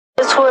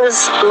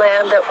was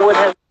land that would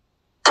have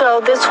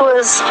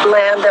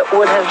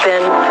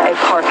been a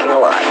parking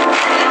lot.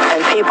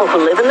 And people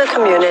who live in the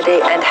community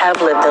and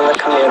have lived in the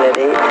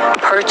community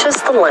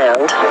purchased the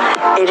land.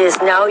 It is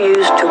now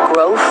used to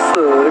grow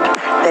food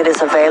that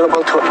is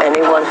available to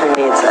anyone who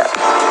needs it.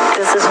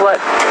 This is what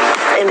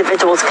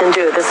individuals can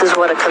do. This is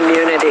what a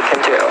community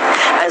can do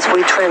as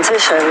we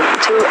transition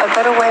to a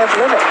better way of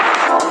living.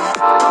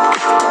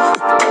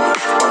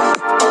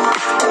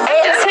 Hey,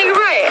 take a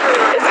bite.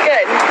 It's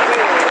good.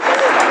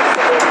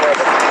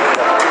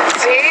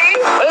 See?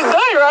 It's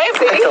good, right?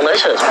 It's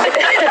delicious.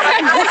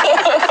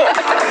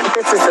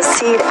 This is a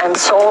seed and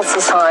soul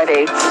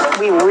society.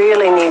 We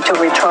really need to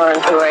return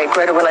to a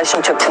greater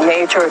relationship to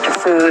nature, to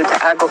food, to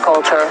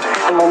agriculture.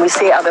 And when we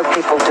see other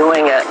people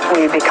doing it,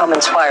 we become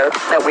inspired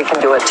that we can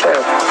do it too.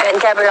 And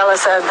Gabriella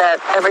said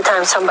that every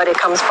time somebody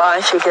comes by,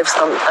 she gives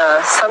them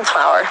a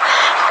sunflower.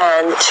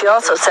 And she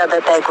also said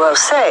that they grow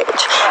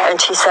sage.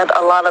 And she said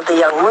a lot of the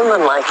young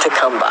women like to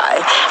come by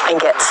and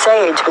get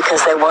sage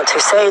because they want to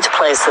sage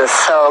places.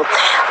 So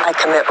I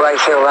commit right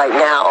here, right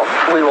now,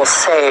 we will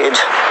sage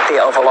the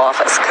Oval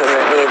Office because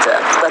it needs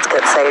it. Let's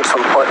get sage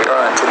from Port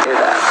Huron to do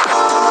that.